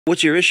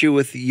What's your issue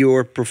with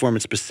your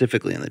performance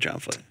specifically in the Jon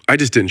fight? I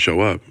just didn't show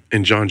up,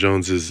 and Jon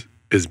Jones is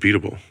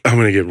beatable. I'm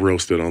going to get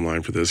roasted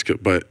online for this,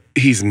 but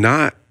he's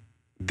not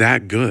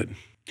that good.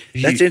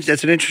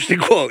 That's an interesting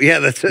quote.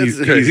 Yeah,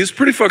 he's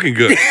pretty fucking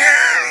good.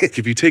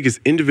 If you take his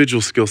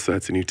individual skill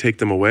sets and you take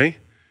them away,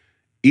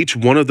 each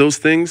one of those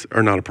things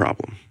are not a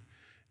problem.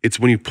 It's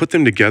when you put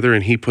them together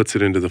and he puts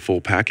it into the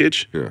full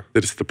package that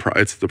it's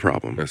the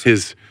problem.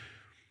 His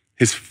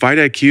fight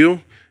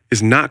IQ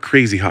is not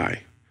crazy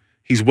high.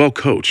 He's well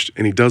coached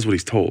and he does what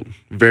he's told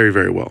very,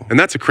 very well, and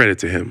that's a credit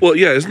to him. Well,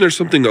 yeah, isn't there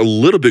something a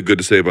little bit good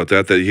to say about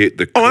that?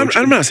 The coach,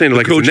 I'm not saying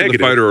like the coach it's a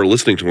negative. and the fighter are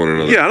listening to one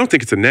another. Yeah, I don't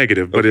think it's a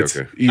negative, but it's.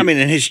 I mean,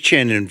 in his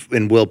chin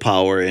and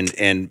willpower and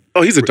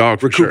he's a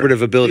dog.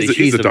 Recuperative ability.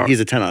 He's a dog. He's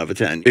a 10 out of a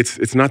 10.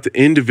 It's not the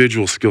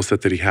individual skill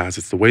set that he has.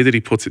 It's the way that he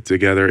puts it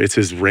together. It's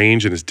his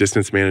range and his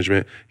distance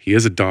management. He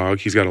is a dog.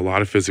 He's got a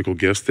lot of physical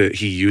gifts that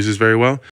he uses very well.